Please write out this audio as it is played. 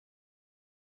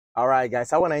All right,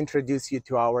 guys, I want to introduce you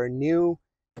to our new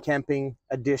camping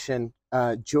edition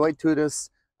JOYTUTUS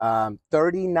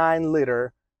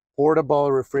 39-liter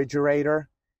portable refrigerator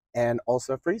and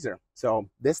also a freezer. So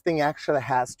this thing actually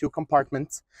has two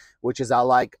compartments, which is I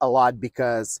like a lot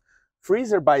because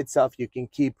freezer by itself you can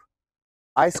keep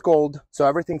ice cold, so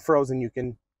everything frozen you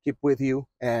can keep with you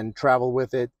and travel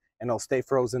with it and it'll stay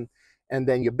frozen. And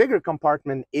then your bigger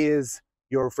compartment is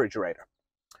your refrigerator.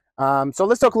 So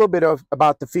let's talk a little bit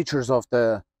about the features of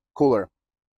the cooler.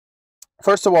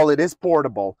 First of all, it is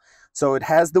portable. So it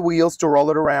has the wheels to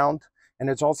roll it around, and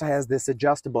it also has this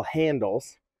adjustable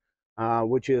handles,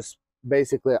 which is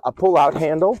basically a pull-out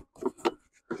handle.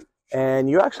 And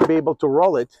you actually be able to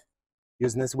roll it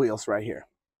using these wheels right here.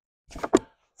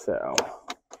 So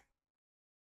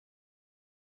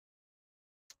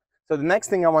the next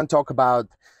thing I want to talk about,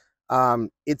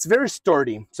 it's very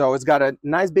sturdy. So it's got a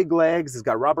nice big legs, it's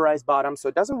got rubberized bottom, so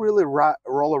it doesn't really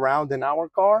roll around in our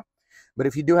car. But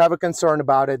if you do have a concern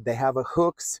about it, they have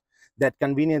hooks that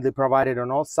conveniently provided on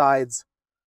all sides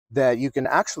that you can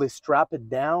actually strap it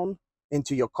down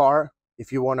into your car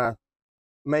if you want to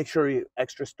make sure you're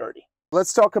extra sturdy.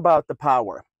 Let's talk about the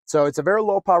power. So it's a very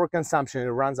low power consumption. It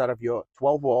runs out of your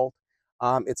 12 volt.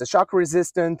 It's a shock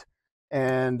resistant.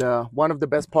 And one of the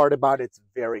best part about it, it's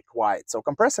very quiet. So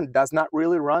compressor does not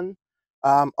really run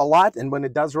a lot, and when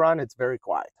it does run, it's very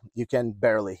quiet. You can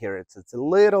barely hear it. It's a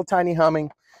little tiny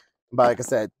humming, but like I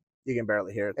said, you can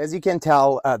barely hear it. As you can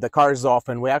tell, the car is off,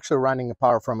 and we're actually running the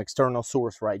power from external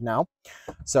source right now,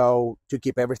 so to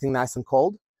keep everything nice and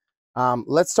cold.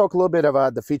 Let's talk a little bit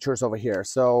about the features over here.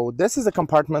 So this is a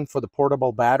compartment for the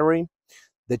portable battery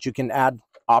that you can add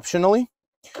optionally.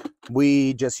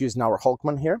 We just used our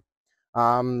Hulkman here.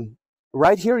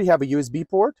 Right here you have a USB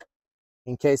port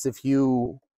in case if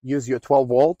you use your 12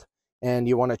 volt and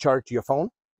you want to charge your phone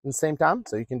at the same time,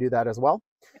 so you can do that as well.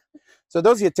 So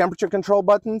those are your temperature control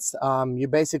buttons. You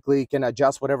basically can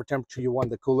adjust whatever temperature you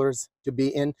want the coolers to be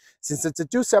in. Since it's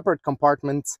two separate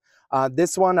compartments,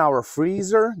 this one, our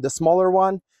freezer, the smaller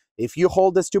one, if you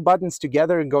hold these two buttons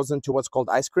together, it goes into what's called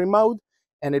ice cream mode,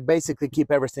 and it basically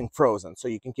keep everything frozen. So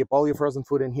you can keep all your frozen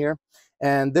food in here.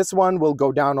 And this one will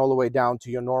go down all the way down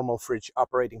to your normal fridge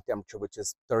operating temperature, which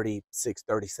is 36,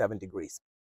 37 degrees.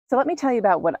 So let me tell you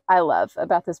about what I love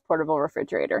about this portable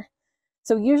refrigerator.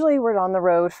 So usually we're on the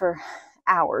road for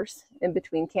hours in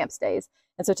between camp stays.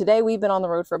 And so today we've been on the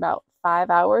road for about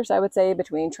 5 hours, I would say,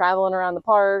 between traveling around the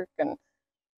park and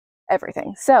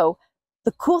everything. So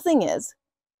the cool thing is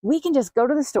we can just go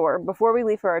to the store before we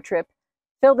leave for our trip,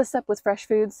 fill this up with fresh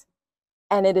foods,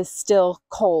 and it is still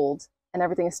cold and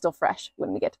everything is still fresh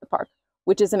when we get to the park,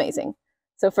 which is amazing.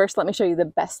 So first, let me show you the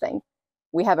best thing.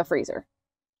 We have a freezer.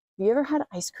 Have you ever had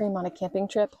ice cream on a camping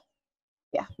trip?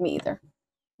 Yeah, me either.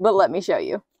 But let me show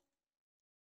you.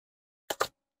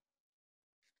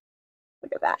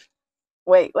 Look at that.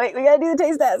 Wait, we gotta do the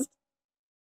taste test.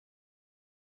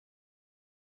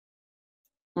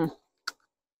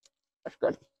 That's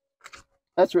good.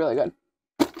 That's really good.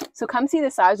 So come see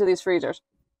the size of these freezers.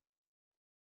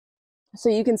 So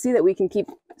you can see that we can keep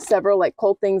several like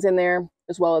cold things in there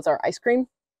as well as our ice cream.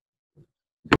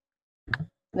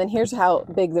 And then here's how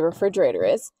big the refrigerator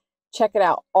is. Check it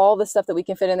out, all the stuff that we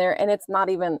can fit in there, and it's not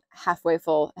even halfway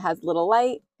full. It has a little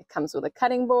light. It comes with a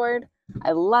cutting board.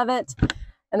 I love it.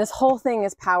 And this whole thing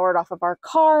is powered off of our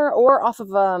car or off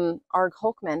of our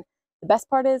Hulkman. The best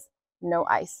part is no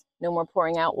ice, no more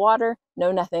pouring out water,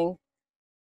 no nothing.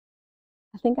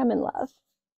 I think I'm in love.